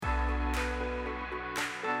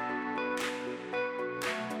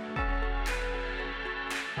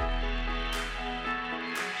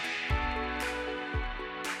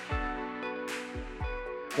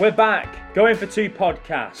We're back, Going for Two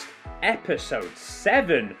podcast, episode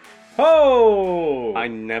 7. Ho! I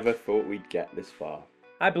never thought we'd get this far.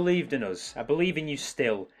 I believed in us. I believe in you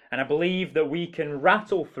still. And I believe that we can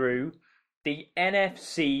rattle through the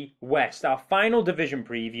NFC West, our final division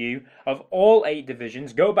preview of all 8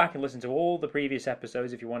 divisions. Go back and listen to all the previous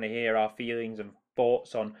episodes if you want to hear our feelings and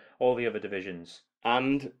thoughts on all the other divisions.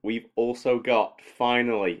 And we've also got,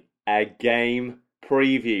 finally, a game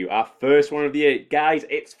preview. Our first one of the year. Guys,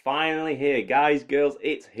 it's finally here. Guys, girls,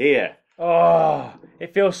 it's here. Oh,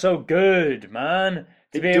 it feels so good, man.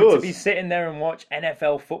 To be able to be sitting there and watch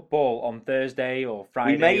NFL football on Thursday or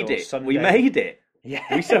Friday or Sunday. We made it. Yes.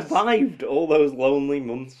 We survived all those lonely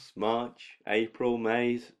months. March, April,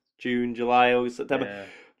 May, June, July, August, September. Yeah.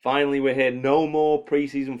 Finally, we're here. No more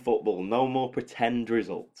preseason football. No more pretend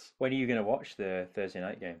results. When are you going to watch the Thursday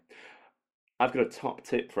night game? I've got a top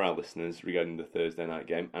tip for our listeners regarding the Thursday night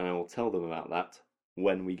game, and I will tell them about that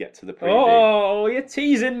when we get to the preview. Oh, you're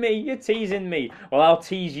teasing me. You're teasing me. Well, I'll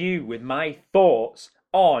tease you with my thoughts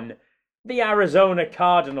on the Arizona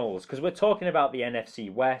Cardinals, because we're talking about the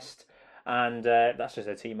NFC West, and that's just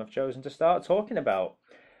a team I've chosen to start talking about.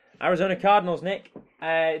 Arizona Cardinals, Nick,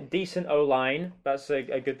 decent O-line. That's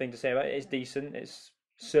a good thing to say about it. It's decent. It's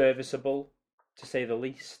serviceable, to say the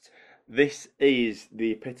least. This is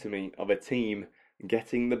the epitome of a team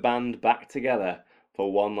getting the band back together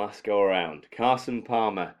for one last go-around. Carson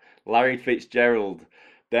Palmer, Larry Fitzgerald,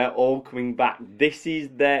 they're all coming back. This is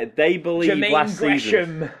they believe Jermaine last Gresham.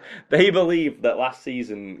 season. They believe that last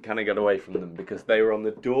season kind of got away from them because they were on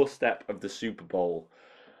the doorstep of the Super Bowl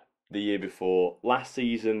the year before. Last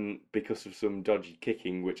season, because of some dodgy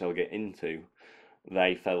kicking, which I'll get into,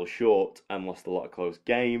 they fell short and lost a lot of close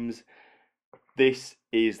games. This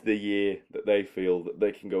is the year that they feel that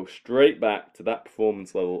they can go straight back to that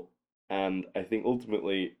performance level, and I think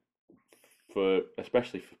ultimately,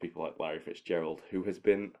 especially for people like Larry Fitzgerald, who has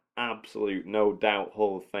been absolute, no doubt,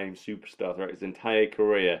 Hall of Fame superstar throughout his entire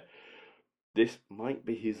career, this might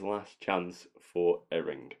be his last chance for a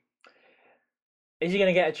ring. Is he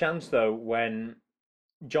going to get a chance, though, when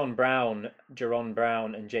John Brown, Jerron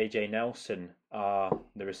Brown, and J.J. Nelson are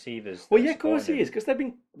the receivers? Well, yeah, of course he is, because they've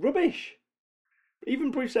been rubbish.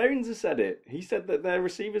 Even Bruce Arians has said it. He said that their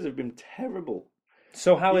receivers have been terrible.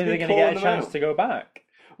 So how are they going to get a chance to go back?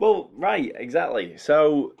 Well, right, exactly.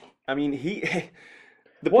 So, I mean,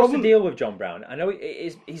 What's the deal with John Brown? I know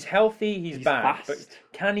he's healthy, he's back, fast. but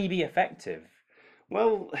can he be effective?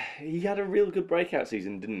 Well, he had a real good breakout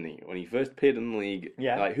season, didn't he? When he first appeared in the league.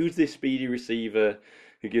 Yeah. Like, who's this speedy receiver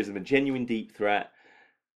who gives them a genuine deep threat?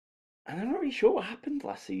 And I'm not really sure what happened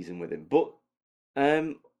last season with him. But,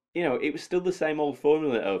 it was still the same old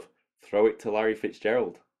formula of throw it to Larry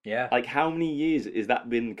Fitzgerald. Yeah. Like, how many years has that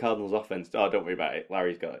been the Cardinals' offense? Oh, don't worry about it.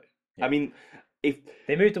 Larry's got it. Yeah. I mean, if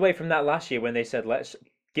they moved away from that last year when they said, let's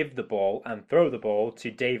give the ball and throw the ball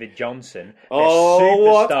to David Johnson. Oh,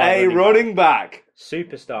 what a running back.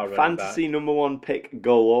 Superstar running Fantasy back. number 1 pick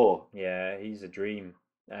galore. Yeah, he's a dream.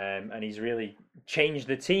 And he's really changed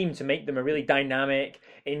the team to make them a really dynamic,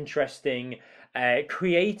 interesting,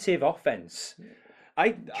 creative offense.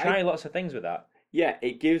 I try lots of things with that. Yeah,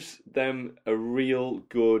 it gives them a real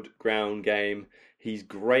good ground game. He's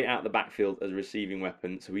great out the backfield as a receiving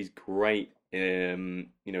weapon, so he's great, to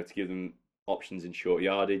give them options in short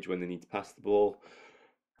yardage when they need to pass the ball.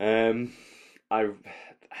 They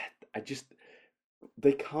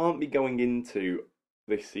can't be going into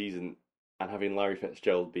this season and having Larry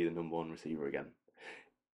Fitzgerald be the number 1 receiver again.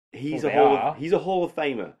 He's a Hall of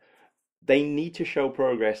Famer. They need to show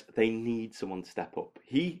progress. They need someone to step up.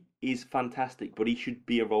 He is fantastic, but he should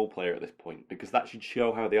be a role player at this point because that should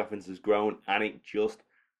show how the offense has grown, and it just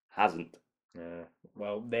hasn't. Yeah,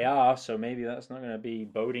 well, they are, so maybe that's not going to be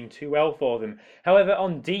boding too well for them. However,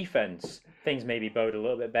 on defense, things maybe bode a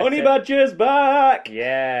little bit better. Honey Badger's back!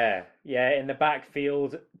 Yeah, in the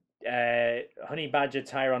backfield, Honey Badger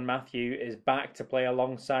Tyrann Mathieu is back to play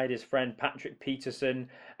alongside his friend Patrick Peterson,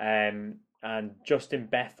 and Justin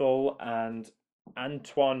Bethel and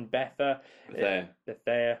Antoine Betha. There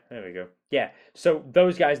we go. Yeah, so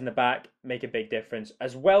those guys in the back make a big difference,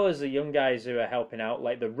 as well as the young guys who are helping out,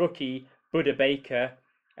 like the rookie Buda Baker,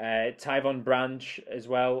 Tyvon Branch as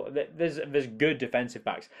well. There's good defensive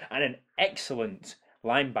backs and an excellent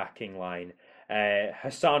linebacking line.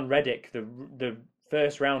 Hassan Reddick, the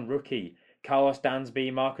first round rookie, Carlos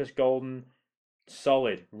Dansby, Marcus Golden,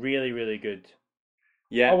 solid, really, really good.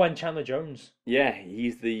 Yeah. Oh, and Chandler Jones. Yeah,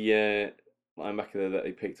 he's the linebacker that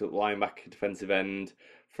they picked up, linebacker defensive end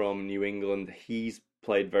from New England. He's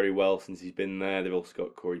played very well since he's been there. They've also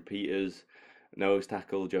got Corey Peters, nose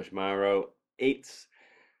tackle Josh Morrow.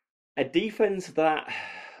 a defense that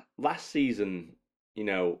last season,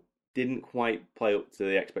 didn't quite play up to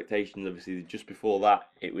the expectations. Obviously, just before that,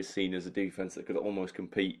 it was seen as a defense that could almost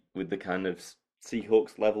compete with the kind of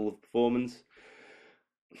Seahawks level of performance.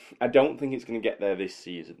 I don't think it's going to get there this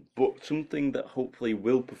season, but something that hopefully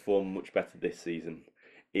will perform much better this season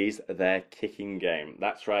is their kicking game.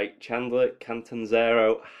 That's right, Chandler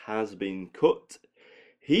Catanzaro has been cut.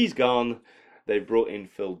 He's gone. They brought in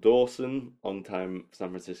Phil Dawson, on-time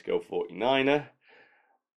San Francisco 49er.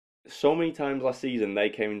 So many times last season they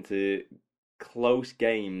came into close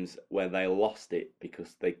games where they lost it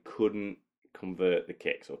because they couldn't convert the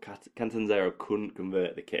kicks, or Catanzaro couldn't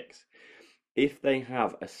convert the kicks. If they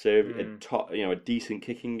have a decent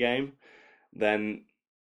kicking game, then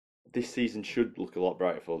this season should look a lot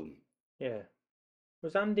brighter for them. Yeah.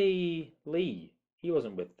 Was Andy Lee? He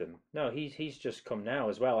wasn't with them. No, he's just come now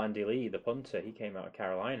as well. Andy Lee, the punter, he came out of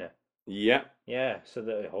Carolina. Yeah. Yeah, so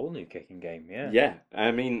the whole new kicking game, yeah. Yeah,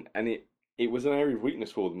 I mean, and it was an area of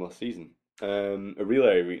weakness for them last season. A real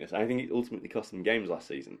area of weakness. I think it ultimately cost them games last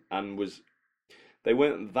season, and they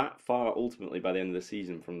weren't that far ultimately by the end of the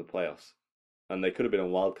season from the playoffs. And they could have been a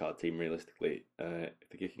wildcard team realistically if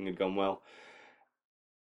the kicking had gone well.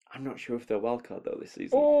 I'm not sure if they're a wildcard though this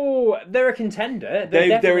season. Oh, they're a contender.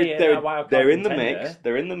 They're in the mix.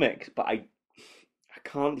 They're in the mix, but I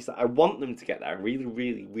can't decide. I want them to get there. I really,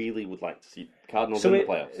 really, really would like to see Cardinals in the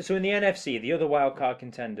playoffs. So in the NFC, the other wildcard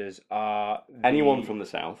contenders are anyone from the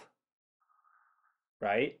South,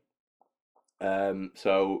 right?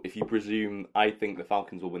 So if you presume, I think the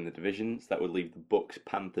Falcons will win the divisions. That would leave the Bucks,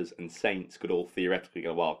 Panthers, and Saints could all theoretically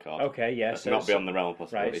get a wild card. Okay, yeah. That's not beyond the realm of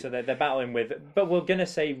possibility. Right, so they're battling with, but we're gonna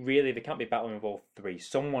say really they can't be battling with all three.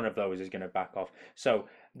 Some one of those is gonna back off. So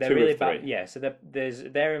they're really yeah. So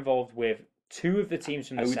they're involved with two of the teams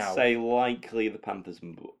from the South. I would say likely the Panthers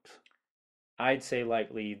and Bucks. I'd say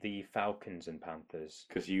likely the Falcons and Panthers.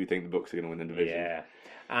 Because you think the Bucks are going to win the division. Yeah,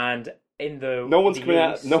 and in the no one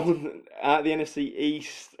at the NFC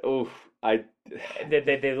East. Oh, they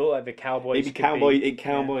look like the Cowboys. Maybe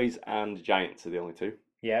Cowboys and Giants are the only two.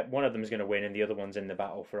 Yeah, one of them is going to win, and the other one's in the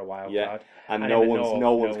battle for a wild card. And no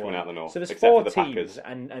one's coming out of the North. So there's except four for the teams,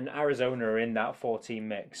 Packers. and Arizona are in that 4-team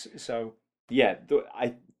mix. So yeah,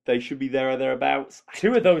 they should be there or thereabouts.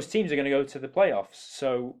 Two of those teams are going to go to the playoffs.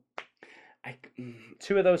 So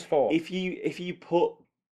two of those four. If you put,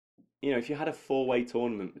 if you had a 4-way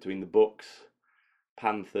tournament between the Bucks,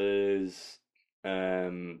 Panthers,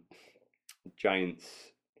 Giants,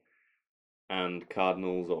 and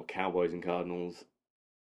Cardinals, or Cowboys and Cardinals,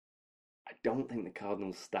 I don't think the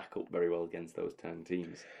Cardinals stack up very well against those 10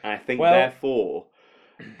 teams. And I think therefore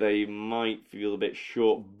they might feel a bit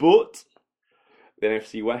short, but the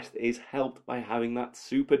NFC West is helped by having that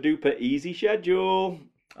super duper easy schedule.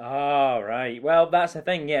 Oh, right. Well, that's the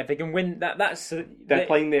thing. Yeah, if they can win, they're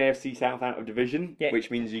playing the AFC South out of division, which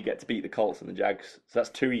means you get to beat the Colts and the Jags. So that's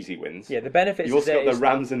 2 easy wins. Yeah, the benefits. You've also got the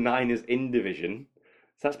Rams and Niners in division,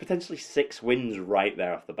 so that's potentially 6 wins right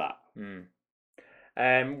there off the bat.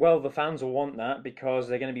 Well, the fans will want that because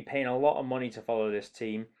they're going to be paying a lot of money to follow this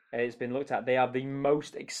team. It's been looked at. They are the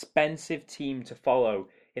most expensive team to follow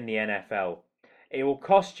in the NFL. It will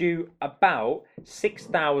cost you about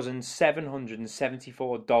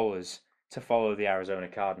 $6,774 to follow the Arizona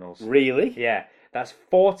Cardinals. Really? Yeah, that's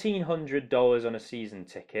 $1,400 on a season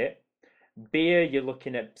ticket. Beer, you're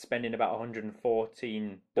looking at spending about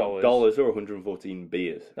 $114. Dollars or 114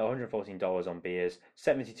 beers? No, $114 on beers,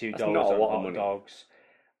 $72 That's not on a lot hot of money. dogs.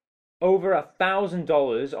 Over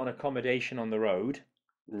 $1,000 on accommodation on the road.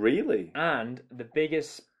 Really? And the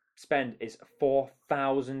biggest spend is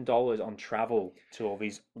 $4,000 on travel to all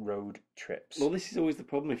these road trips. Well, this is always the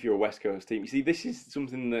problem if you're a West Coast team. You see, this is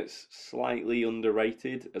something that's slightly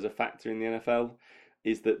underrated as a factor in the NFL,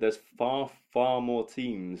 is that there's far, far more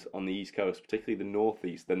teams on the East Coast, particularly the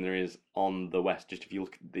Northeast, than there is on the West. Just if you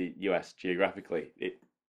look at the US geographically,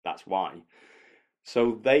 that's why.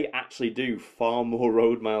 So they actually do far more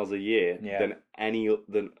road miles a year than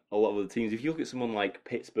a lot of the teams. If you look at someone like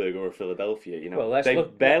Pittsburgh or Philadelphia, they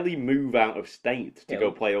barely move out of state to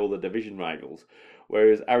go play all the division rivals,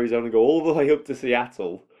 whereas Arizona go all the way up to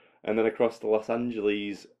Seattle and then across to Los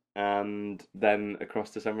Angeles and then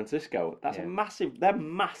across to San Francisco. They're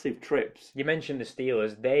massive trips. You mentioned the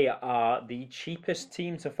Steelers. They are the cheapest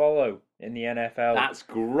team to follow in the NFL. That's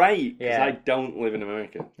great, because I don't live in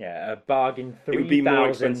America. Yeah, a bargain,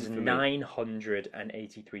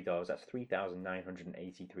 $3,983. That's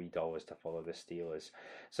 $3,983 to follow the Steelers.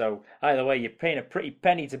 So, either way, you're paying a pretty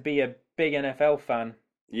penny to be a big NFL fan.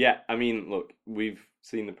 Yeah, I mean, look, we've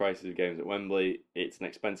seen the prices of games at Wembley. It's an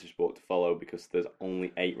expensive sport to follow because there's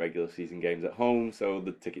only 8 regular season games at home, so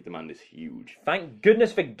the ticket demand is huge. Thank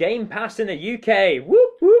goodness for Game Pass in the UK.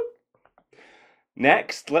 Whoop whoop.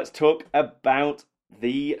 Next, let's talk about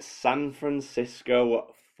the San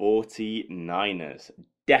Francisco 49ers.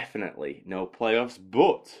 Definitely no playoffs,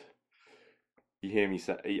 but I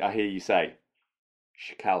hear you say,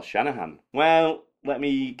 Kyle Shanahan. Well, let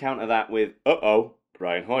me counter that with,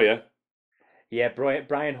 Brian Hoyer. Yeah,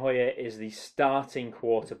 Brian Hoyer is the starting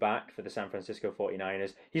quarterback for the San Francisco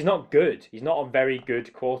 49ers. He's not good. He's not a very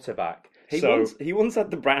good quarterback. He once had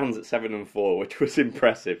the Browns at 7-4, which was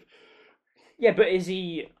impressive. Yeah, but is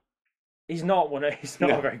he? He's not one. He's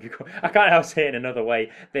not a very good. I can't help saying it another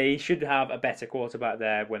way. They should have a better quarterback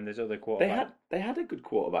there when there's other quarterbacks. They had a good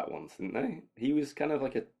quarterback once, didn't they? He was kind of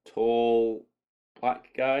like a tall black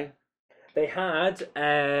guy. They had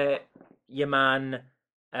your man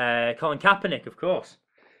Colin Kaepernick, of course.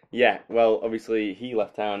 Yeah, well, obviously he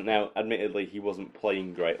left town. Now, admittedly, he wasn't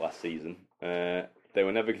playing great last season. They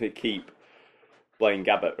were never going to keep Blaine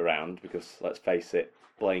Gabbert around because, let's face it,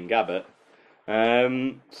 Blaine Gabbert.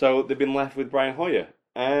 So they've been left with Brian Hoyer.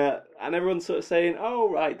 And everyone's sort of saying, oh,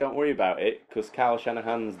 right, don't worry about it, because Kyle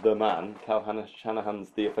Shanahan's the man. Kyle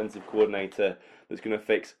Shanahan's the offensive coordinator that's going to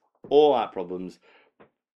fix all our problems.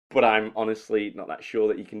 But I'm honestly not that sure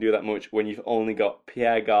that you can do that much when you've only got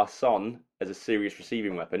Pierre Garçon as a serious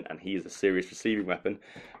receiving weapon, and he is a serious receiving weapon,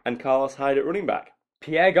 and Carlos Hyde at running back.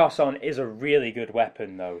 Pierre Garçon is a really good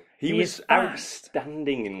weapon, though. He was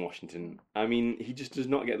outstanding in Washington. I mean, he just does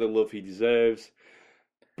not get the love he deserves.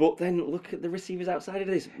 But then look at the receivers outside of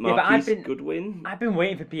this. Marquise Goodwin. I've been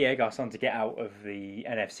waiting for Pierre Garçon to get out of the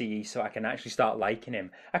NFC East so I can actually start liking him.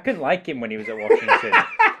 I couldn't like him when he was at Washington.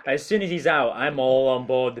 As soon as he's out, I'm all on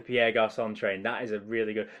board the Pierre Garçon train. That is a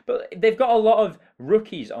really good... But they've got a lot of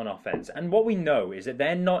rookies on offense. And what we know is that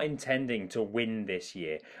they're not intending to win this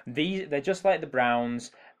year. They're just like the Browns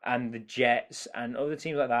and the Jets and other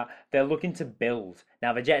teams like that. They're looking to build.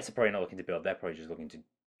 Now, the Jets are probably not looking to build. They're probably just looking to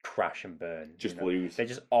crash and burn. Lose. They're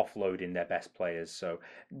just offloading their best players.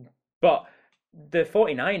 But the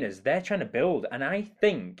 49ers, they're trying to build. And I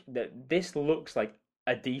think that this looks like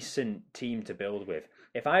a decent team to build with.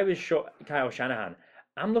 If I was Kyle Shanahan,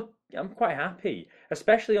 I'm quite happy,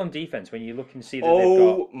 especially on defense when you look and see that they've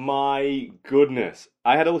got... Oh my goodness.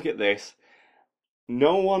 I had a look at this.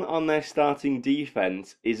 No one on their starting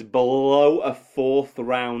defense is below a 4th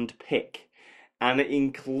round pick. And it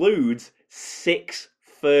includes 6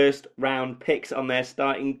 first-round picks on their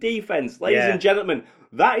starting defense. Ladies and gentlemen,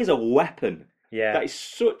 that is a weapon. Yeah. That is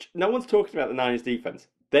such... No one's talking about the Niners defense.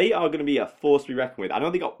 They are going to be a force to be reckoned with. I know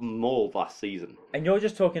they got mauled last season. And you're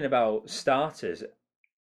just talking about starters.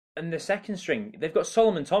 And the second string, they've got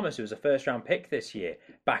Solomon Thomas, who was a first-round pick this year,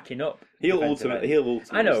 backing up. He'll ultimately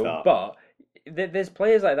I know, start. But there's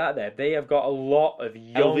players like that there. They have got a lot of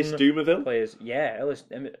young Elvis Dumervil? players. Yeah, Elvis.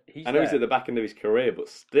 I know he's at the back end of his career, but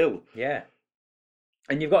still. Yeah.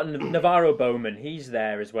 And you've got Navarro Bowman. He's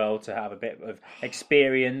there as well to have a bit of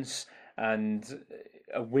experience and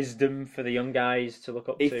a wisdom for the young guys to look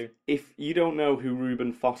up to. If you don't know who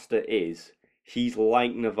Reuben Foster is, he's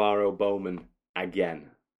like Navarro Bowman again.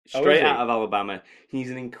 Straight out of Alabama.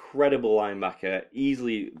 He's an incredible linebacker.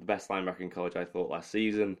 Easily the best linebacker in college, I thought, last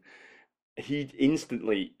season. He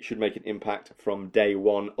instantly should make an impact from day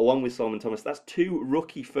one, along with Solomon Thomas. That's 2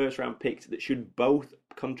 rookie first-round picks that should both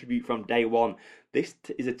contribute from day one. This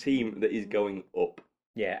is a team that is going up.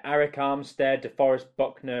 Yeah, Eric Armstead, DeForest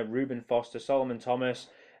Buckner, Reuben Foster, Solomon Thomas.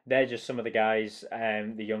 They're just some of the guys,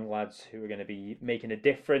 the young lads who are going to be making a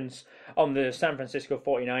difference on the San Francisco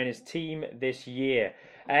 49ers team this year.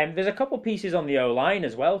 There's a couple pieces on the O-line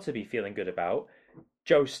as well to be feeling good about.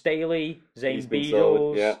 Joe Staley, Zane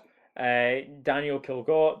Beadles, Daniel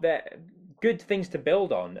Kilgore. They're good things to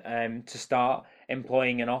build on to start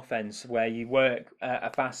employing an offense where you work at a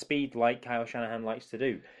fast speed like Kyle Shanahan likes to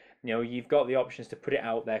do. You know, you've got the options to put it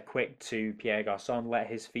out there quick to Pierre Garçon, let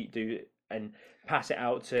his feet do it, and pass it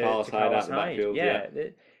out to Carlos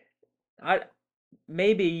Hyde.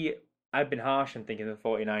 Maybe I've been harsh in thinking the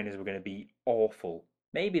 49ers were going to be awful.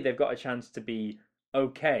 Maybe they've got a chance to be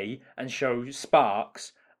okay and show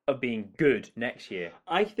sparks of being good next year.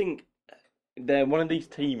 I think they're one of these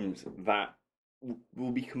teams that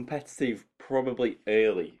will be competitive probably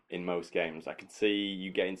early in most games. I could see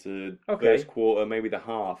you get into the first quarter, maybe the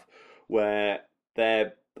half, where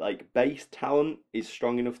their base talent is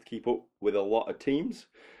strong enough to keep up with a lot of teams,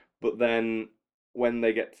 but then when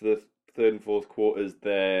they get to the third and fourth quarters,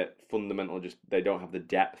 they're fundamental. They don't have the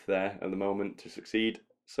depth there at the moment to succeed,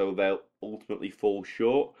 so they'll ultimately fall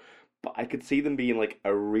short. but I could see them being like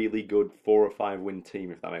a really good 4 or 5 win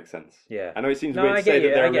team, if that makes sense. Yeah. I know it seems No, weird I to say get that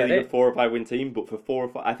you, they're I a get really it. good 4 or 5 win team, but for 4 or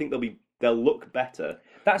 5, I think they'll look better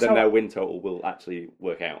That's than how their win total will actually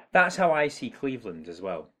work out. that's how I see Cleveland as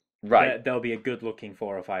well. Right. They'll be a good-looking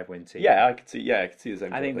 4 or 5 win team. Yeah, I could see. Yeah, I could see the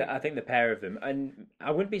same. I sort think of thing. I think the pair of them, and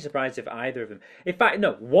I wouldn't be surprised if either of them. In fact,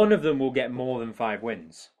 no, one of them will get more than 5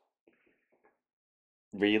 wins.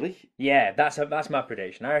 Really? Yeah, that's my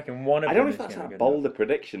prediction. I reckon one of I them don't know if is that's going to that be good bold a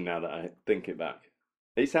prediction now that I think it back.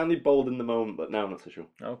 It sounded bold in the moment, but now I'm not so sure.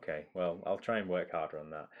 enough. Okay, well, I'll try and work harder on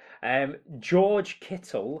that. George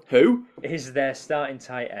Kittle Who? is their starting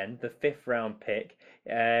tight end, the 5th round pick,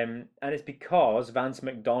 and it's because Vance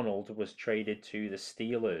McDonald was traded to the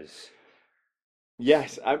Steelers.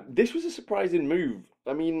 Yes, this was a surprising move.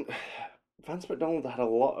 I mean, Vance McDonald had a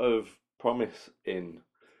lot of promise in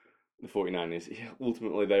the 49ers.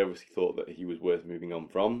 Ultimately, they obviously thought that he was worth moving on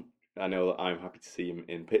from. I know that I'm happy to see him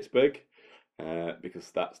in Pittsburgh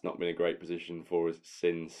because that's not been a great position for us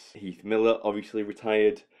since Heath Miller obviously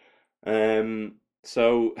retired.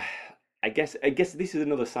 So I guess this is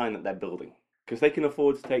another sign that they're building because they can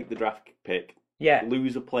afford to take the draft pick, Yeah,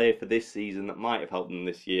 lose a player for this season that might have helped them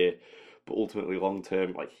this year, but ultimately long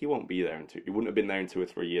term, like he won't be there he wouldn't have been there in 2 or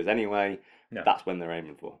 3 years anyway. no, That's when they're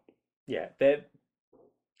aiming for. yeah.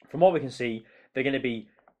 From what we can see, they're going to be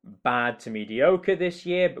bad to mediocre this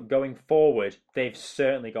year, but going forward, they've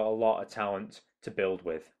certainly got a lot of talent to build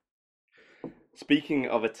with. Speaking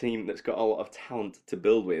of a team that's got a lot of talent to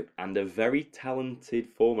build with and a very talented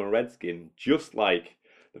former Redskin, just like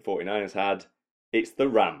the 49ers had, it's the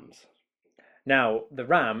Rams. Now, the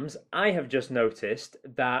Rams, I have just noticed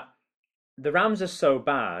that the Rams are so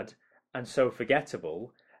bad and so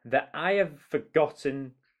forgettable that I have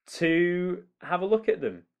forgotten to have a look at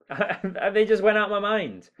them. They just went out of my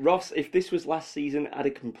mind. Ross, if this was last season, I'd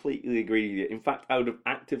have completely agreed with you. In fact, I would have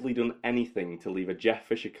actively done anything to leave a Jeff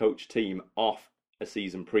Fisher coach team off a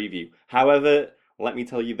season preview. However, let me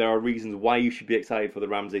tell you, there are reasons why you should be excited for the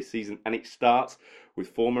Rams this season, and it starts with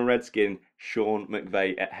former Redskin Sean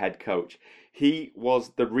McVay at head coach. He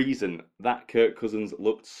was the reason that Kirk Cousins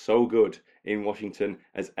looked so good in Washington,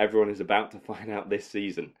 as everyone is about to find out this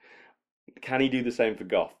season. Can he do the same for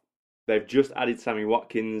Goff? They've just added Sammy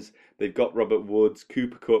Watkins. They've got Robert Woods,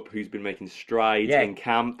 Cooper Kupp, who's been making strides in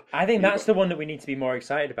camp. I think that's the one that we need to be more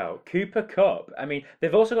excited about. Cooper Kupp. I mean,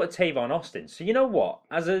 they've also got Tavon Austin. So you know what?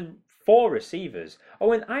 As a 4 receivers.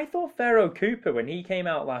 Oh, and I thought Pharaoh Cooper, when he came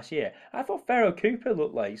out last year, I thought Pharaoh Cooper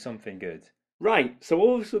looked like something good. Right, so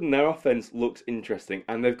all of a sudden their offense looks interesting,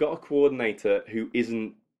 and they've got a coordinator who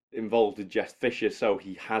isn't involved with Jeff Fisher, so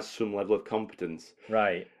he has some level of competence.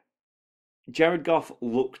 Right. Jared Goff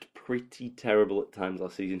looked pretty terrible at times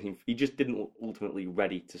last season. He just didn't look ultimately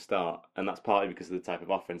ready to start, and that's partly because of the type of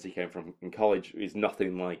offense he came from in college. Is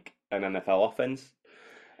nothing like an NFL offense.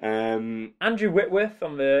 Andrew Whitworth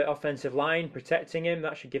on the offensive line protecting him.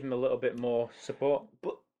 That should give him a little bit more support.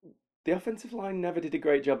 But the offensive line never did a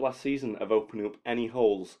great job last season of opening up any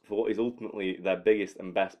holes for what is ultimately their biggest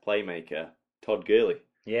and best playmaker, Todd Gurley.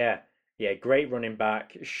 Yeah, great running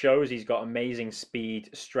back. Shows he's got amazing speed,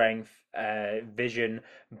 strength, vision.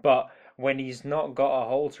 But when he's not got a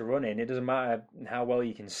hole to run in, it doesn't matter how well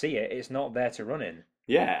you can see it. It's not there to run in.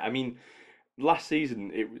 Yeah, I mean, last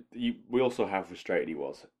season we also how frustrated he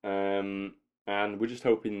was, and we're just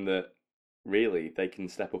hoping that really they can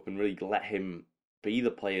step up and really let him be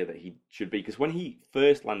the player that he should be. Because when he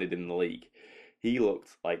first landed in the league, he looked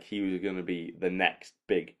like he was going to be the next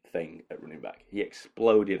big thing at running back. He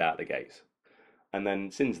exploded out the gates. And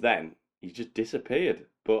then since then, he's just disappeared.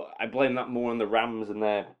 But I blame that more on the Rams and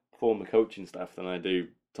their former coaching staff than I do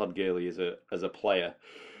Todd Gurley as a player.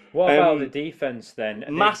 What about the defense then?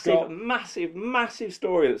 Massive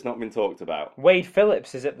story that's not been talked about. Wade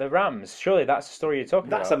Phillips is at the Rams. Surely that's the story you're talking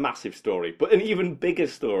about. That's a massive story, but an even bigger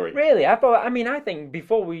story. Really? I think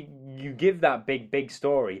before you give that big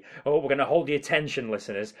story, we're going to hold the attention,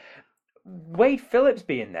 listeners. Wade Phillips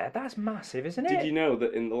being there, that's massive, isn't it? Did you know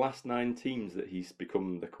that in the last 9 teams that he's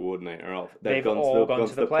become the coordinator of, they've all gone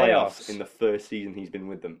to the playoffs in the first season he's been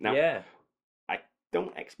with them? Now, yeah. I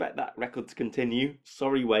don't expect that record to continue.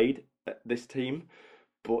 Sorry, Wade, this team,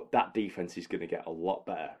 but that defense is going to get a lot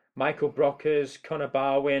better. Michael Brockers, Connor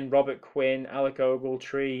Barwin, Robert Quinn, Alec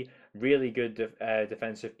Ogletree, really good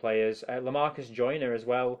defensive players. LaMarcus Joyner as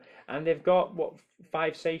well, and they've got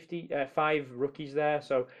 5 rookies there.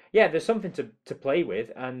 So yeah, there's something to play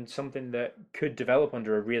with and something that could develop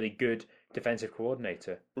under a really good defensive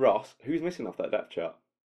coordinator. Ross, who's missing off that depth chart?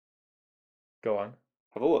 Go on.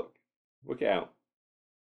 Have a look. Work it out.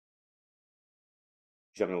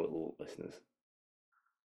 He's having a little look, listeners.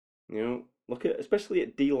 You know, Look at, especially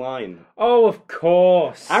at D-line. Oh, of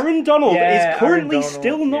course. Aaron Donald Yeah, is currently Aaron Donald,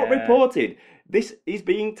 still not yeah. reported. This is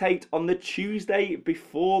being taped on the Tuesday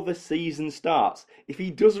before the season starts. If he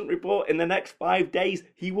doesn't report in the next 5 days,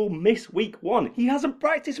 he will miss week 1. He hasn't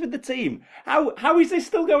practiced with the team. How is this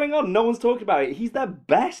still going on? No one's talking about it. He's their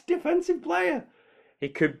best defensive player. He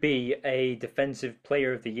could be a Defensive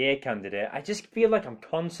Player of the Year candidate. I just feel like I'm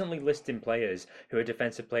constantly listing players who are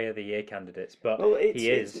Defensive Player of the Year candidates, but he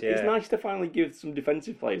is. It's nice to finally give some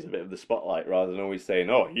defensive players a bit of the spotlight rather than always saying,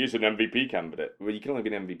 "Oh, he's an MVP candidate." Well, you can only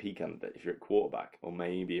be an MVP candidate if you're a quarterback or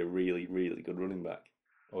maybe a really, really good running back.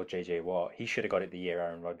 Or JJ Watt. He should have got it the year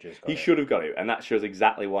Aaron Rodgers got it. He should have got it, and that shows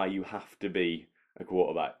exactly why you have to be a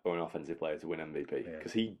quarterback or an offensive player to win MVP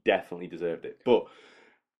because he definitely deserved it. But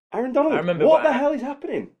Aaron Donald, what the hell is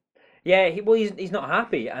happening? Yeah, he's not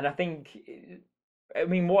happy, and I think, I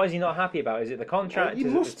mean, what is he not happy about? Is it the contract? He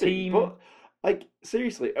is must it the team? be, but like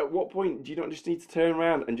seriously, at what point do you not just need to turn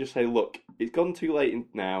around and just say, "Look, it's gone too late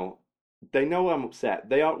now. They know I'm upset.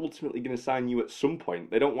 They are ultimately going to sign you at some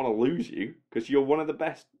point. They don't want to lose you because you're one of the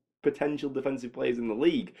best potential defensive players in the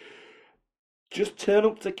league. Just turn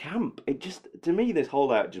up to camp." It just, to me, this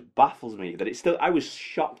holdout just baffles me. That it's still. I was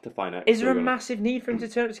shocked to find out. Is there a massive need for him to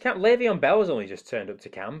turn up to camp? Le'Veon Bell's only just turned up to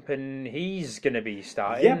camp, and he's going to be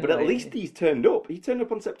starting. Yeah, but at least he's turned up. He turned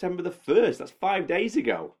up on September the 1st. That's 5 days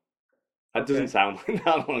ago. That doesn't sound like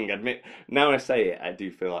that long, I admit. Now I say it, I do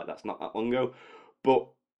feel like that's not that long ago. But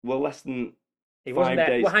we're less than He wasn't 5 there.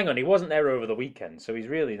 days. Well, hang on, he wasn't there over the weekend, so he's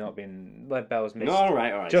really not been. Lev Bell's missed No, all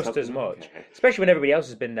right. just as much, especially when everybody else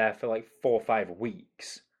has been there for like 4 or 5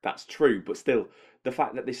 weeks. That's true, but still, the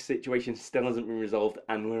fact that this situation still hasn't been resolved,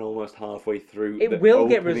 and we're almost halfway through. It will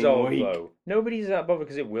get resolved, though. Nobody's that bothered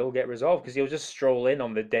because it will get resolved. Because he'll just stroll in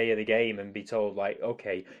on the day of the game and be told, like,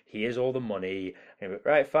 "Okay, here's all the money." And he'll be,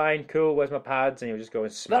 right, fine, cool. Where's my pads? And he'll just go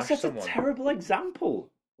and smash someone. That's a terrible example.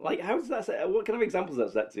 Like, how does that set? What kind of examples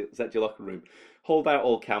does that set your locker room? Hold out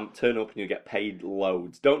all camp, turn up, and you get paid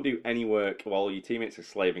loads. Don't do any work while your teammates are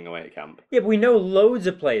slaving away at camp. Yeah, but we know loads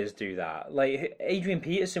of players do that. Like, Adrian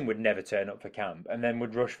Peterson would never turn up for camp and then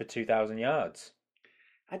would rush for 2,000 yards.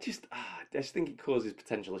 I just think it causes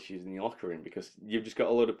potential issues in your locker room because you've just got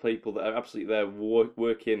a load of people that are absolutely there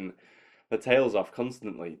working their tails off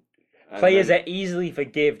constantly. Players are easily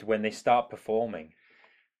forgived when they start performing.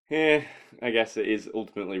 Yeah, I guess it is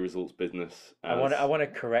ultimately results business. I want to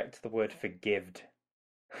correct the word forgived.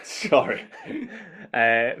 Sorry.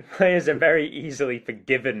 Players are very easily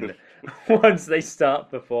forgiven once they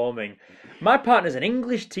start performing. My partner's an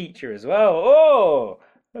English teacher as well. Oh,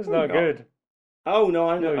 that's not good. Oh no,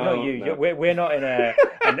 I know. No, not you. No. We're not in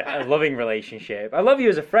a loving relationship. I love you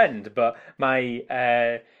as a friend, but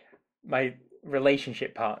my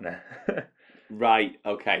relationship partner. Right.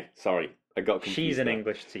 Okay. Sorry. I got confused. She's an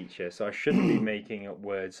English teacher, so I shouldn't be making up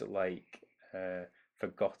words like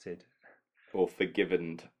forgotted or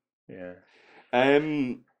forgiven. Yeah.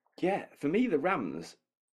 Yeah. For me, the Rams.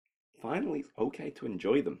 Finally, it's okay to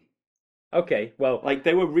enjoy them. Okay. Well, like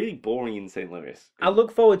they were really boring in St. Louis. I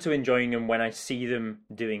look forward to enjoying them when I see them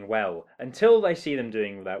doing well. Until I see them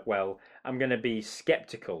doing that well, I'm going to be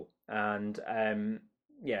skeptical. And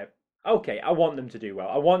yeah. Okay, I want them to do well.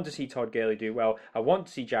 I want to see Todd Gurley do well. I want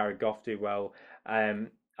to see Jared Goff do well. I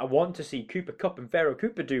want to see Cooper Kupp and Pharaoh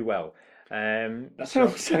Cooper do well. That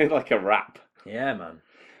sounds like a rap. Yeah,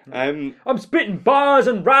 man. I'm spitting bars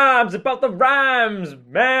and rhymes about the Rams,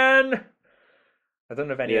 man. I don't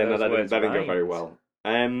know if any of those words that didn't go very well.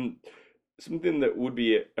 Something that would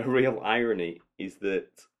be a real irony is that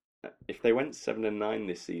if they went 7-9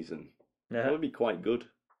 this season, that would be quite good.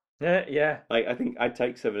 Yeah. Like I think I'd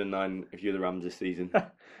take 7-9 if you're the Rams this season.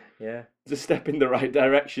 Yeah. It's a step in the right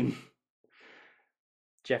direction.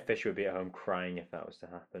 Jeff Fisher would be at home crying if that was to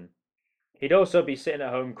happen. He'd also be sitting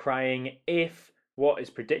at home crying if what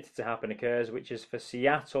is predicted to happen occurs, which is for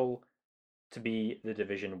Seattle to be the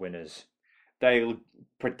division winners. They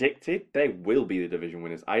predicted they will be the division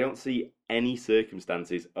winners. I don't see any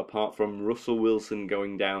circumstances apart from Russell Wilson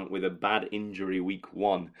going down with a bad injury week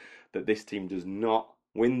 1 that this team does not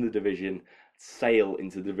win the division, sail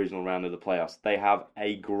into the divisional round of the playoffs. They have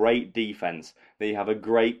a great defense. They have a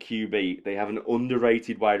great QB. They have an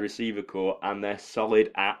underrated wide receiver core, and they're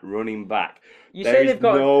solid at running back. There is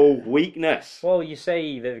no weakness. Well, you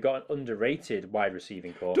say they've got an underrated wide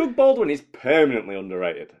receiving core. Doug Baldwin is permanently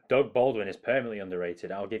underrated. Doug Baldwin is permanently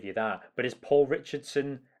underrated, I'll give you that. But is Paul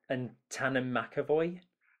Richardson and Tanner McAvoy?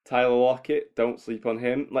 Tyler Lockett, don't sleep on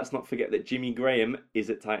him. Let's not forget that Jimmy Graham is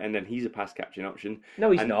at tight end and he's a pass catching option. No,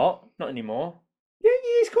 he's not. Not anymore.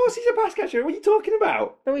 Yeah, of course he's a pass catcher. What are you talking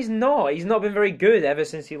about? No, he's not. He's not been very good ever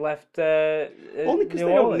since he left Only because New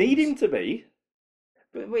they don't need Orleans. him to be.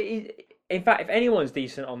 But in fact, if anyone's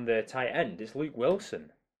decent on the tight end, it's Luke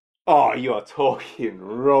Wilson. Oh, you are talking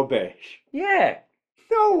rubbish. Yeah.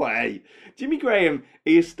 No way. Jimmy Graham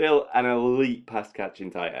is still an elite pass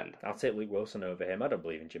catching tight end. I'll take Luke Wilson over him. I don't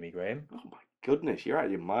believe in Jimmy Graham. Oh my goodness, you're out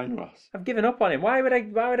of your mind, Ross. I've given up on him. Why would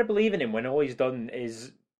I believe in him when all he's done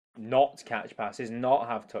is not catch passes, not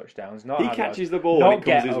have touchdowns, not He have catches yards, the ball not when it comes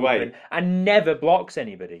get his open, way. and never blocks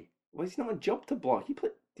anybody. Well, it's not a job to block. Do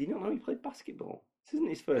you not know he played basketball? This isn't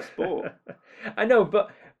his first sport. I know,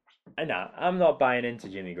 but I'm not buying into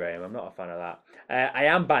Jimmy Graham. I'm not a fan of that. I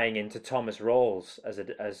am buying into Thomas Rawls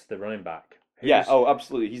as the running back. Yeah, oh,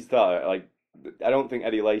 absolutely. He's that. Like, I don't think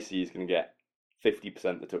Eddie Lacy is going to get 50%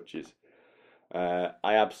 of the touches. I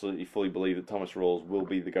absolutely fully believe that Thomas Rawls will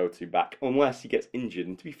be the go-to back, unless he gets injured.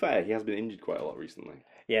 And to be fair, he has been injured quite a lot recently.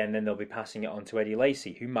 Yeah, and then they'll be passing it on to Eddie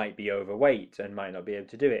Lacy, who might be overweight and might not be able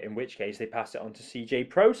to do it, in which case they pass it on to CJ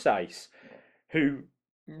Procise, who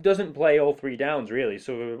doesn't play all three downs, really,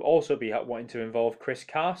 so they'll also be wanting to involve Chris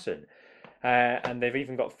Carson. And they've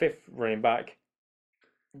even got fifth running back,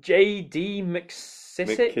 J.D.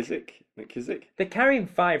 McKissick. They're carrying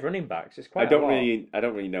 5 running backs. It's quite I don't a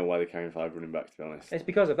lot. really know why they're carrying 5 running backs, to be honest. It's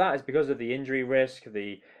because of that. It's because of the injury risk,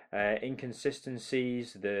 the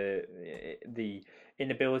inconsistencies, the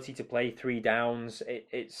inability to play 3 downs.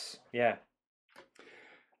 It's yeah.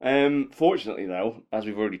 Fortunately, though, as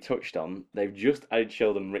we've already touched on, they've just added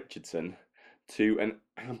Sheldon Richardson to an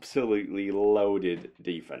absolutely loaded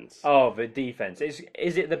defense. Oh, the defense.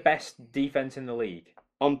 Is it the best defense in the league?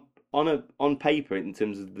 On paper, in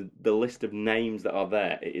terms of the list of names that are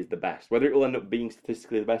there, it is the best. Whether it will end up being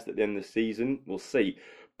statistically the best at the end of the season, we'll see.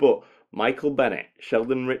 But Michael Bennett,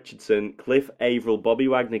 Sheldon Richardson, Cliff Averill, Bobby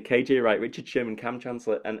Wagner, KJ Wright, Richard Sherman, Cam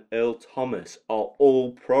Chancellor, and Earl Thomas are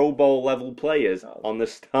all Pro Bowl level players on the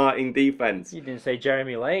starting defense. You didn't say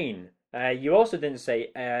Jeremy Lane. You also didn't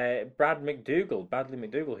say Bradley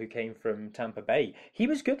McDougall, who came from Tampa Bay. He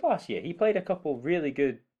was good last year. He played a couple really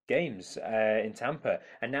good games in Tampa,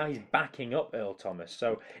 and now he's backing up Earl Thomas.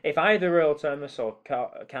 So if either Earl Thomas or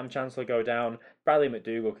Cam Chancellor go down, Bradley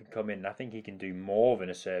McDougall can come in, and I think he can do more than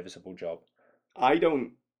a serviceable job. I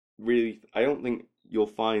don't think you'll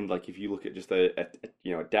find, like, if you look at just a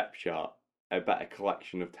depth chart, a better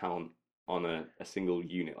collection of talent on a single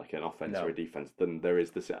unit, like an offense or a defense, than there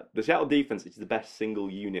is the Seattle defense. It's the best single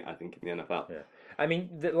unit, I think, in the NFL. Yeah. I mean,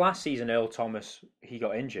 the last season, Earl Thomas, he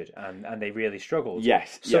got injured, and they really struggled.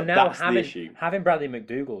 Yes, so now that's the issue. Having Bradley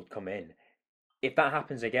McDougall come in, if that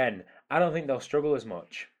happens again, I don't think they'll struggle as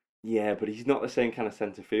much. Yeah, but he's not the same kind of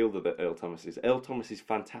centre fielder that Earl Thomas is. Earl Thomas is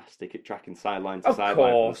fantastic at tracking sideline to sideline. Of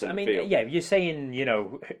course. I mean, field. Yeah, you're saying,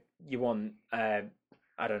 you want, I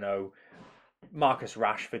don't know, Marcus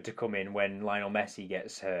Rashford to come in when Lionel Messi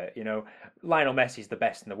gets hurt. Lionel Messi's the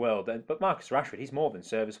best in the world, but Marcus Rashford, he's more than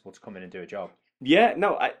serviceable to come in and do a job. Yeah,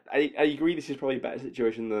 no, I agree. This is probably a better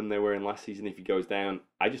situation than they were in last season if he goes down.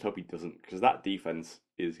 I just hope he doesn't, because that defense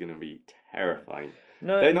is going to be terrifying.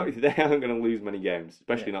 No, they aren't going to lose many games,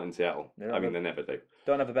 especially not in Seattle. They never do.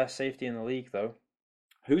 Don't have the best safety in the league, though.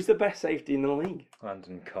 Who's the best safety in the league?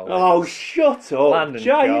 Langdon Collins. Oh, shut up. Landon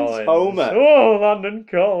Giants Collins. homer. Oh, Landon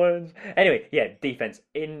Collins. Anyway, yeah, defense,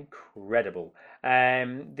 incredible.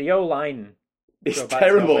 The O-line... It's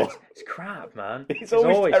terrible. It's crap, man. It's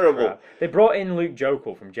always terrible. Crap. They brought in Luke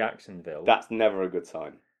Jokel from Jacksonville. That's never a good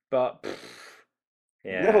sign. But,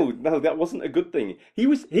 yeah. No, that wasn't a good thing. He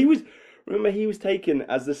was taken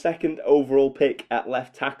as the 2nd overall pick at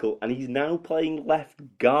left tackle, and he's now playing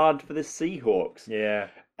left guard for the Seahawks. Yeah.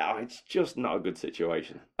 Oh, it's just not a good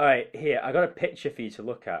situation. All right, here, I got a picture for you to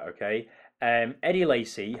look at, okay? Eddie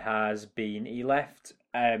Lacy he left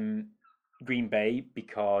Green Bay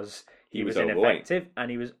because he was ineffective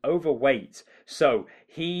and he was overweight. So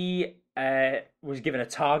he was given a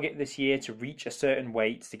target this year to reach a certain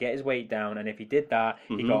weight, to get his weight down, and if he did that,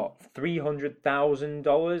 he got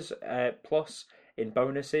 $300,000 plus in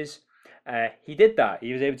bonuses. He did that.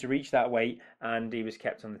 He was able to reach that weight, and he was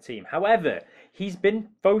kept on the team. However, he's been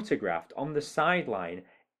photographed on the sideline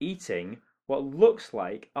eating what looks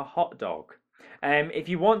like a hot dog. If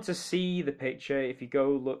you want to see the picture, if you go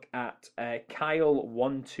look at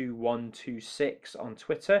Kyle12126 on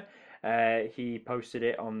Twitter, he posted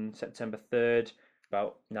it on September 3rd,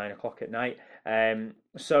 about 9 o'clock at night.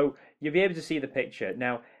 So you'll be able to see the picture.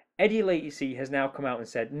 Now, Eddie Lacy has now come out and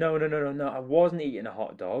said, no, I wasn't eating a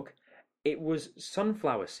hot dog. It was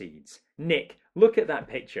sunflower seeds. Nick, Look at that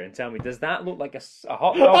picture and tell me, does that look like a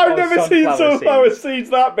hot dog I've or never seen sunflower seeds? seeds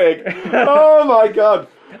that big. Oh my god.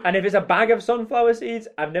 And if it's a bag of sunflower seeds,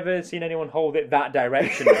 I've never seen anyone hold it that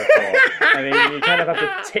direction before. I mean, you kind of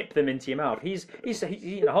have to tip them into your mouth. He's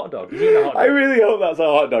eating a hot dog. He's eating a hot dog. I really hope that's a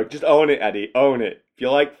hot dog. Just own it, Eddie. Own it. If you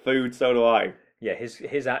like food, so do I. Yeah,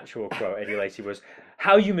 his actual quote, Eddie Lacy, was,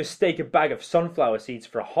 "How you mistake a bag of sunflower seeds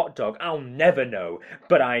for a hot dog, I'll never know.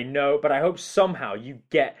 But I hope somehow you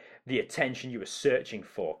get the attention you were searching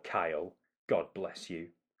for, Kyle. God bless you."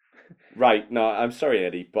 Right, no, I'm sorry,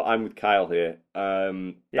 Eddie, but I'm with Kyle here.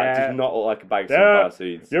 That does not look like a bag of Yeah, sunflower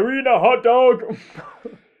seeds. you're eating a hot dog.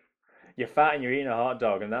 You're fat and you're eating a hot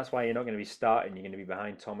dog, and that's why you're not going to be starting. You're going to be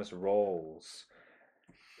behind Thomas Rawls.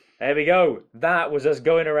 There we go. That was us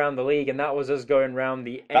going around the league, and that was us going around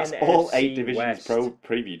the That's NFC all 8 divisions West.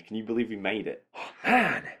 previewed. Can you believe we made it?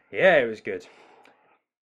 Man, yeah, it was good.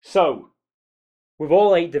 So, with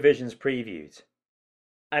all 8 divisions previewed,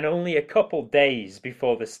 and only a couple days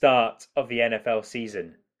before the start of the NFL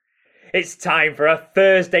season, it's time for a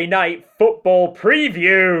Thursday night football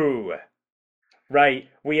preview. Right,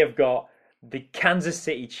 we have got the Kansas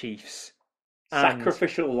City Chiefs.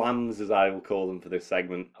 Sacrificial lambs, as I will call them for this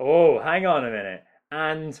segment. Oh, hang on a minute.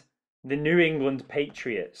 And the New England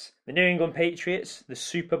Patriots. The New England Patriots, the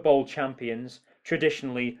Super Bowl champions,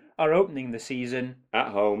 traditionally are opening the season at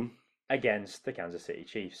home against the Kansas City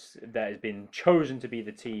Chiefs. That has been chosen to be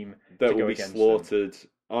the team that to go will be against slaughtered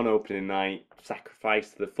on opening night,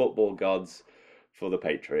 sacrificed to the football gods for the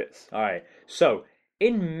Patriots. All right. So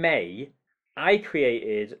in May, I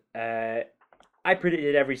predicted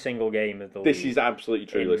every single game of the league. This is absolutely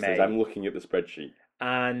true, listeners. I'm looking at the spreadsheet.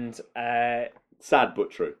 And sad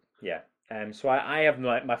but true. Yeah. So I have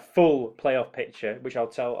my full playoff picture, which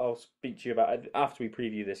I'll speak to you about after we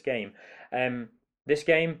preview this game. This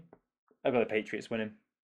game, I've got the Patriots winning.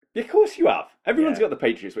 Yeah, of course you have. Everyone's got the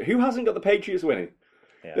Patriots winning. Who hasn't got the Patriots winning?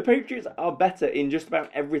 Yeah. The Patriots are better in just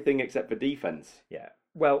about everything except for defense. Yeah.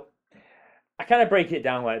 Well, I kind of break it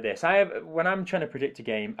down like this. When I'm trying to predict a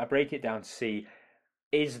game, I break it down to see,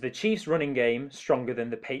 is the Chiefs' running game stronger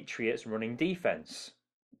than the Patriots' running defense?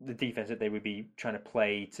 The defense that they would be trying to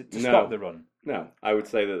play to stop the run. No, I would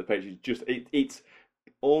say that the Patriots it's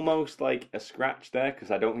almost like a scratch there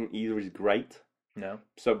because I don't think either is great. No.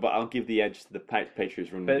 But I'll give the edge to the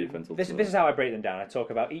Patriots running defense. This is how I break them down. I talk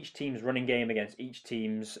about each team's running game against each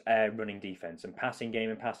team's running defense, and passing game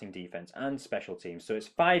and passing defense, and special teams. So it's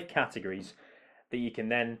 5 categories that you can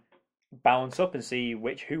then balance up and see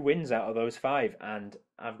who wins out of those 5. And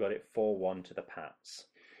I've got it 4-1 to the Pats.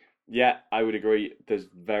 Yeah, I would agree. There's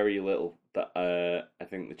very little that I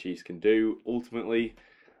think the Chiefs can do. Ultimately,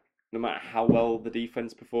 no matter how well the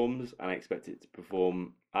defense performs, and I expect it to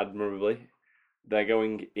perform admirably, they're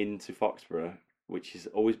going into Foxborough, which has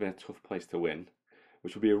always been a tough place to win,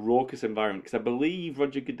 which will be a raucous environment, because I believe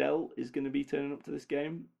Roger Goodell is going to be turning up to this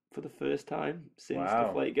game for the first time since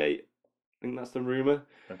Deflategate. I think that's the rumour.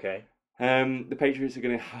 Okay. The Patriots are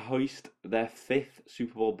going to hoist their 5th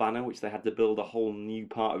Super Bowl banner, which they had to build a whole new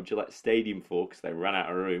part of Gillette Stadium for because they ran out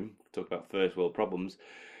of room. Talk about first world problems.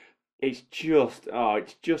 It's just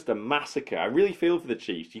a massacre. I really feel for the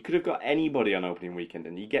Chiefs. You could have got anybody on opening weekend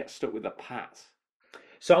and you get stuck with the Pats.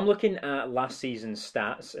 So I'm looking at last season's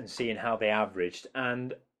stats and seeing how they averaged.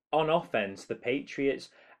 And on offense, the Patriots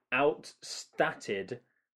outstatted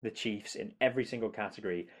the Chiefs in every single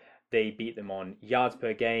category. They beat them on yards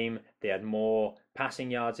per game. They had more passing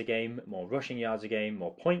yards a game, more rushing yards a game,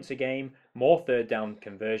 more points a game, more third down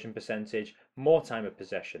conversion percentage, more time of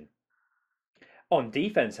possession. On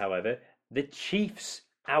defense, however, the Chiefs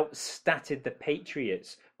outstatted the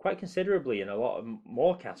Patriots quite considerably in a lot of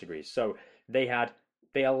more categories. So they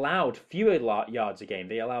allowed fewer yards a game.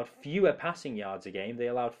 They allowed fewer passing yards a game. They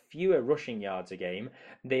allowed fewer rushing yards a game.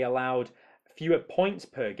 They allowed fewer points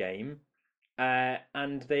per game.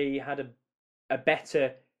 And they had a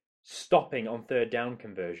better stopping on third down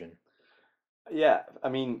conversion. Yeah, I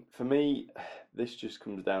mean, for me, this just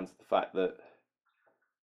comes down to the fact that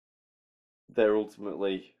they're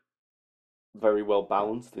ultimately very well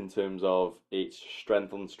balanced in terms of its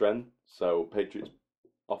strength on strength. So Patriots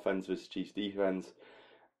offense versus Chiefs defense,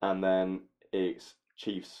 and then it's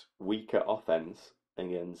Chiefs weaker offense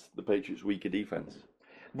against the Patriots weaker defense.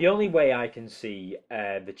 The only way I can see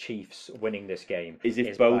the Chiefs winning this game is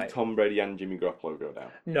if both Tom Brady and Jimmy Garoppolo go down.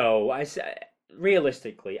 No,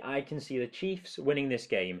 realistically, I can see the Chiefs winning this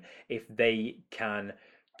game if they can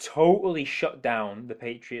totally shut down the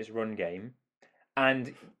Patriots' run game,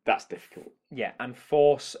 and that's difficult. Yeah, and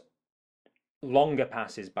force longer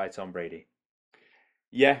passes by Tom Brady.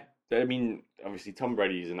 Yeah, I mean, obviously Tom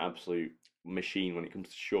Brady is an absolute machine when it comes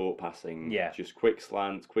to short passing. Yeah. Just quick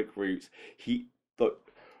slants, quick routes.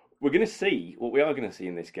 Look, we're going to see, what we are going to see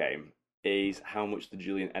in this game is how much the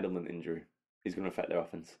Julian Edelman injury is going to affect their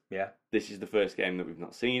offense. Yeah. This is the first game that we've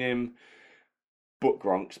not seen him, but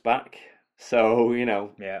Gronk's back. So,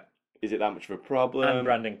 Yeah. is it that much of a problem? And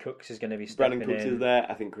Brandon Cooks is going to be stepping Brandon Cooks in. is there.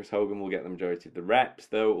 I think Chris Hogan will get the majority of the reps,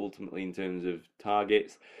 though, ultimately in terms of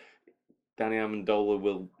targets. Danny Amendola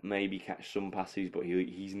will maybe catch some passes, but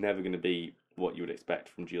he's never going to be what you would expect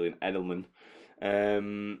from Julian Edelman.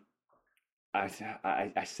 I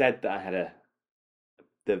said that I had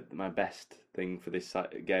my best thing for this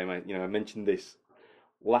game. I mentioned this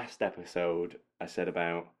last episode. I said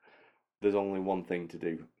about there's only one thing to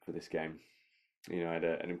do for this game. I had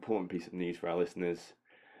an important piece of news for our listeners.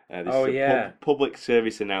 This is a public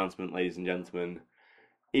service announcement, ladies and gentlemen.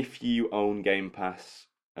 If you own Game Pass,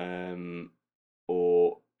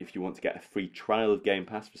 or if you want to get a free trial of Game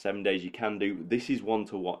Pass for 7 days, you can do. This is one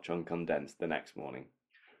to watch on Condensed the next morning.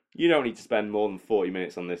 You don't need to spend more than 40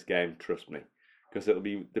 minutes on this game, trust me, because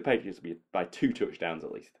the Patriots will be by 2 touchdowns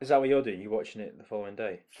at least. Is that what you're doing? You watching it the following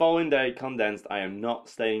day? Following day, Condensed. I am not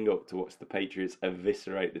staying up to watch the Patriots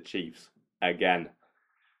eviscerate the Chiefs again.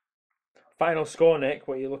 Final score, Nick.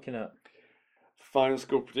 What are you looking at? Final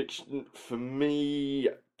score prediction for me: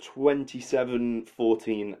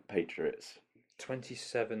 27-14 Patriots.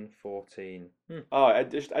 27-14. Oh, I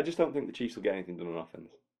just don't think the Chiefs will get anything done on offense.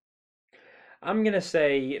 I'm going to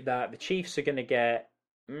say that the Chiefs are going to get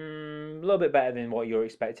a little bit better than what you're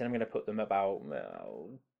expecting. I'm going to put them about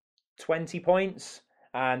 20 points,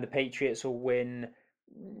 and the Patriots will win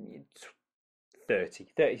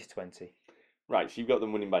 30-20. Right, so you've got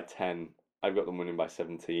them winning by 10. I've got them winning by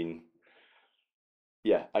 17.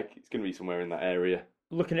 Yeah, it's going to be somewhere in that area.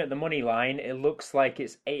 Looking at the money line, it looks like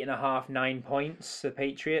it's 8.5, 9 points, the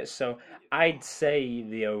Patriots. So I'd say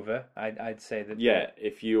the over. I'd say that. Yeah,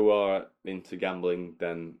 if you are into gambling,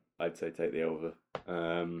 then I'd say take the over.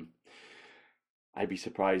 I'd be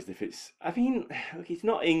surprised if it's. I mean, look, it's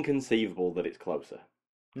not inconceivable that it's closer.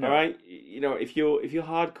 No. All right, if you're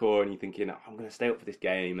hardcore and you're thinking, I'm going to stay up for this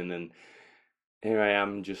game, and then here I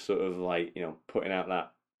am, just sort of like putting out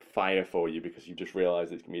that fire for you because you just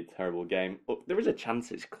realised it's going to be a terrible game. Look, there is a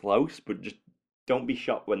chance it's close, but just don't be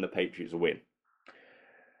shocked when the Patriots win.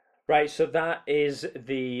 Right, so that is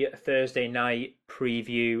the Thursday night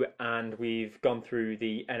preview, and we've gone through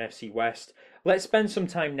the NFC West. Let's spend some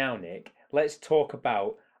time now, Nick. Let's talk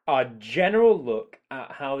about our general look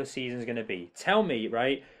at how the season's going to be. Tell me,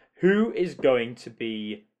 right, who is going to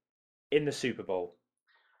be in the Super Bowl?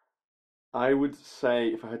 I would say,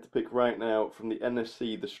 if I had to pick right now from the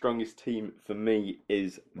NFC, the strongest team for me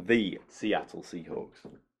is the Seattle Seahawks.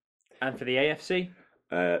 And for the AFC?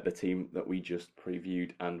 The team that we just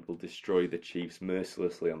previewed and will destroy the Chiefs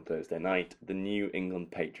mercilessly on Thursday night, the New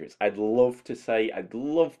England Patriots. I'd love to say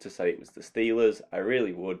it was the Steelers. I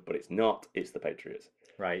really would, but it's not. It's the Patriots.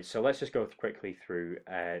 Right, so let's just go quickly through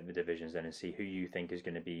the divisions then and see who you think is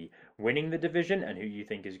going to be winning the division and who you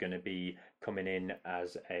think is going to be coming in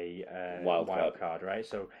as a wild card, right?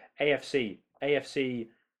 So AFC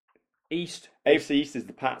East. AFC East is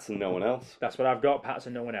the Pats and no one else. That's what I've got, Pats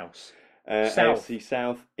and no one else. South. AFC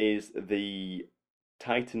South is the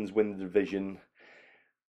Titans win the division.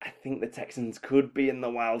 I think the Texans could be in the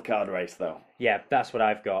wild card race, though. Yeah, that's what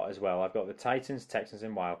I've got as well. I've got the Titans, Texans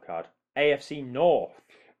in wild card. AFC North.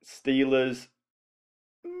 Steelers,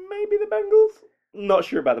 maybe the Bengals. Not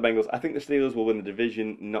sure about the Bengals. I think the Steelers will win the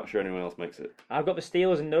division. Not sure anyone else makes it. I've got the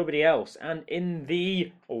Steelers and nobody else. And in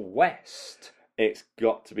the West, it's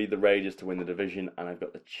got to be the Raiders to win the division, and I've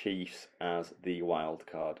got the Chiefs as the wild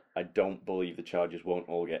card. I don't believe the Chargers won't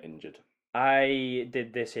all get injured. I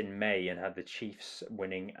did this in May and had the Chiefs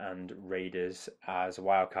winning and Raiders as a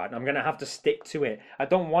wild card. And I'm going to have to stick to it. I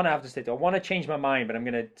don't want to have to stick to it. I want to change my mind, but I'm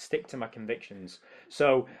going to stick to my convictions.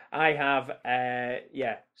 So I have,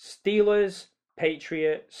 Steelers,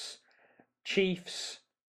 Patriots, Chiefs,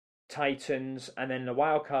 Titans, and then the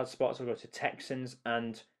wild card spots will go to Texans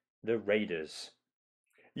and the Raiders.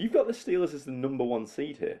 You've got the Steelers as the number 1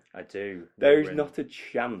 seed here. I do. There is not a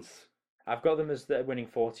chance. I've got them as they're winning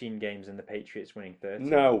 14 games and the Patriots winning 30.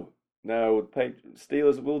 No.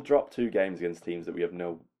 Steelers will drop 2 games against teams that we have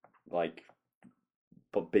no,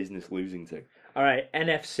 business losing to. All right,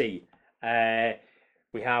 NFC.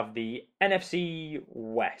 We have the NFC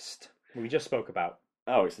West, we just spoke about.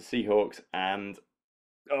 Oh, it's the Seahawks and...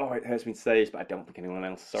 Oh, it hurts me to say this, but I don't think anyone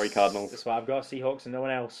else. Sorry, Cardinals. That's why I've got Seahawks and no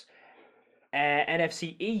one else.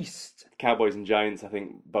 NFC East. Cowboys and Giants, I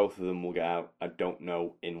think both of them will get out. I don't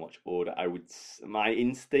know in which order. My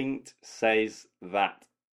instinct says that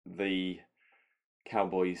the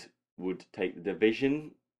Cowboys would take the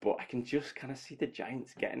division, but I can just kind of see the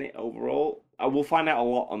Giants getting it overall. I will find out a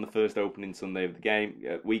lot on the first opening Sunday of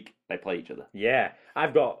the week. They play each other. Yeah, I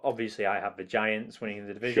have the Giants winning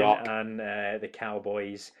the division. Shock. And the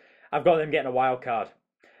Cowboys. I've got them getting a wild card.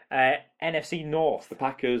 NFC North. The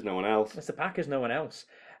Packers, no one else. It's the Packers, no one else.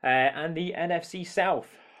 And the NFC South.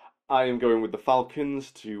 I am going with the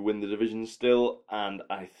Falcons to win the division still, and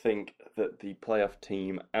I think that the playoff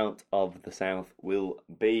team out of the South will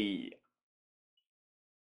be...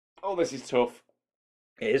 Oh, this is tough.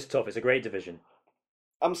 It is tough. It's a great division.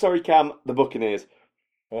 I'm sorry, Cam, the Buccaneers.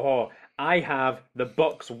 Oh, I have the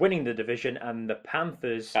Bucks winning the division and the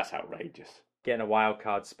Panthers... That's outrageous. Getting a wild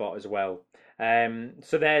card spot as well.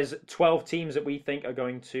 So there's 12 teams that we think are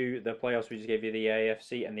going to the playoffs. We just gave you the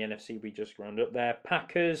AFC and the NFC. We just rounded up there.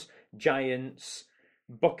 Packers, Giants,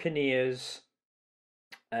 Buccaneers,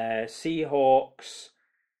 Seahawks,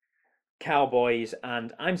 Cowboys,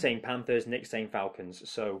 and I'm saying Panthers. Nick's saying Falcons.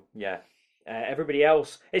 So yeah, everybody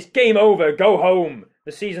else, it's game over. Go home.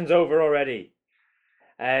 The season's over already.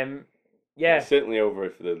 Yeah, It's certainly over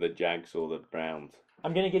for the Jags or the Browns.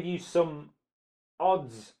 I'm going to give you some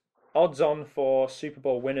odds on for Super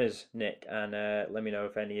Bowl winners, Nick, and let me know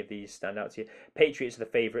if any of these stand out to you. Patriots are the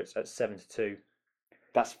favourites at 7-2.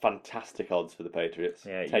 That's fantastic odds for the Patriots.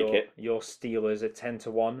 Yeah, Take it. Your Steelers are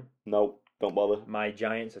 10-1. No, don't bother. My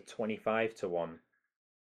Giants are 25-1.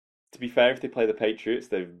 To be fair, if they play the Patriots,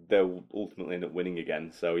 they'll ultimately end up winning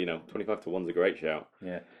again. So 25-1's a great shout.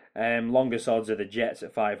 Yeah. Longest odds are the Jets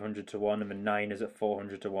at 500-1 and the Niners at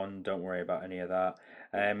 400-1. Don't worry about any of that.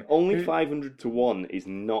 Only 500-1 is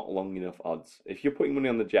not long enough odds. If you're putting money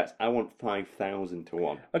on the Jets, I want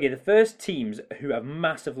 5,000-1. Okay, the first teams who have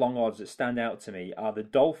massive long odds that stand out to me are the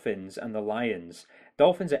Dolphins and the Lions.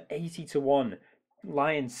 Dolphins are 80-1,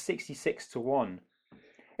 Lions 66-1.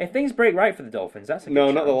 If things break right for the Dolphins, that's a good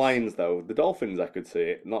chance. Not the Lions though. The Dolphins, I could see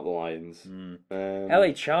it, not the Lions.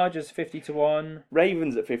 LA Chargers 50-1.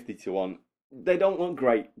 Ravens at 50-1. They don't look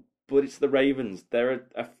great, but it's the Ravens. They're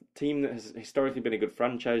a team that has historically been a good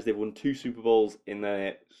franchise. They've won 2 Super Bowls in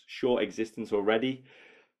their short existence already.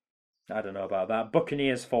 I don't know about that.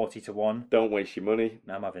 Buccaneers 40-1. Don't waste your money.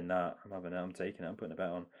 I'm having that. I'm taking it. I'm putting a bet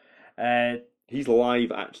on. He's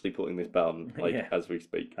live actually putting this bet on as we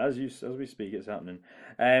speak. As we speak, it's happening.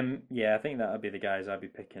 I think that would be the guys I'd be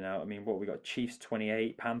picking out. I mean, what we got? Chiefs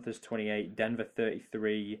 28, Panthers 28, Denver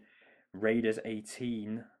 33, Raiders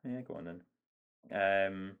 18. Yeah, go on then.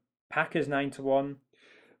 Packers 9-1.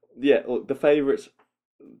 Yeah, look, the favourites,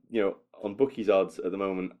 on bookies odds at the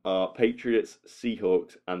moment are Patriots,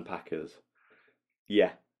 Seahawks, and Packers.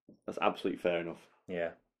 Yeah, that's absolutely fair enough.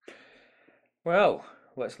 Yeah. Well,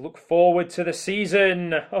 let's look forward to the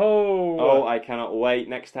season. Oh, I cannot wait.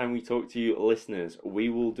 Next time we talk to you listeners, we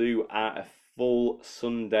will do a full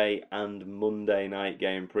Sunday and Monday night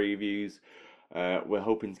game previews. We're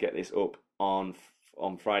hoping to get this up on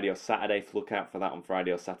Friday or Saturday. Look out for that on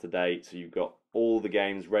Friday or Saturday. So you've got all the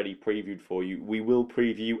games ready, previewed for you. We will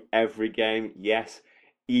preview every game. Yes,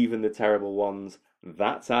 even the terrible ones.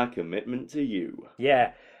 That's our commitment to you.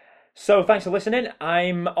 Yeah. So thanks for listening.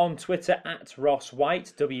 I'm on Twitter at Ross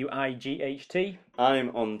Wight, WIGHT.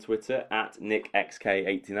 I'm on Twitter at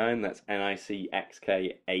NickXK89. That's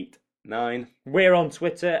NICXK89. We're on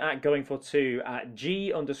Twitter at Going42 at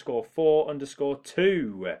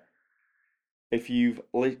G_4_2. If you've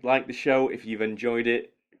liked the show, if you've enjoyed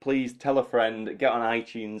it, please tell a friend, get on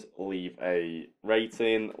iTunes, leave a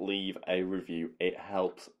rating, leave a review. It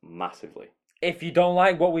helps massively. If you don't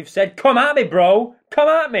like what we've said, come at me, bro. Come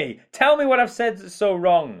at me. Tell me what I've said that's so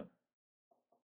wrong.